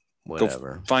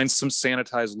 Whatever. Go find some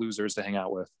sanitized losers to hang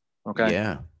out with. Okay.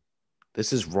 Yeah.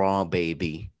 This is raw,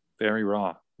 baby. Very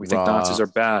raw. We think Nazis are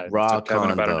bad. Raw it took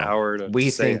Kevin about an hour to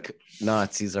We say think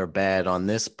Nazis are bad on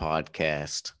this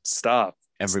podcast. Stop.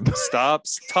 Everybody stop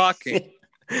talking.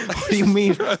 What do you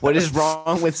mean? What is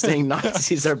wrong with saying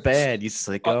Nazis are bad? You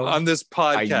sicko. On this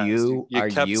podcast.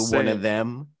 Are you one of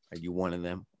them? Are you one of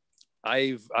them?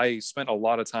 I spent a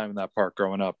lot of time in that park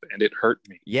growing up, and it hurt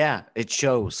me. Yeah, it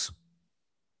shows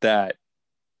that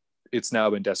it's now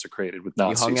been desecrated with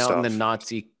Nazi stuff. You hung out in the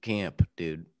Nazi camp,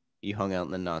 dude. You hung out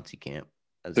in the Nazi camp.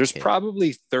 There's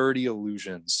probably 30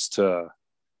 allusions to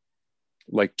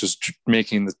like just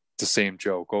making the same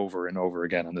joke over and over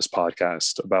again on this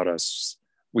podcast about us.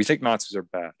 We think Nazis are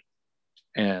bad.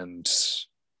 And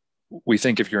we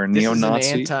think if you're a neo-Nazi... This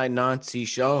is an anti-Nazi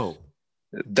show.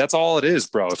 That's all it is,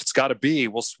 bro. If it's got to be,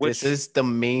 we'll switch. This is the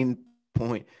main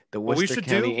point. The Worcester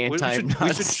County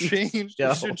anti-Nazi we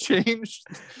should change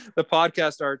the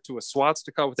podcast art to a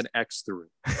swastika with an X through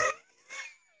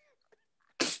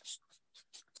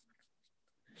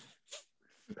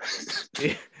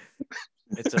it.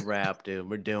 It's a wrap, dude.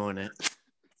 We're doing it.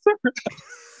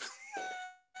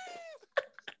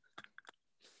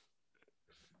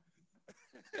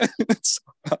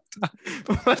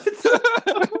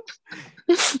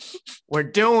 We're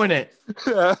doing it.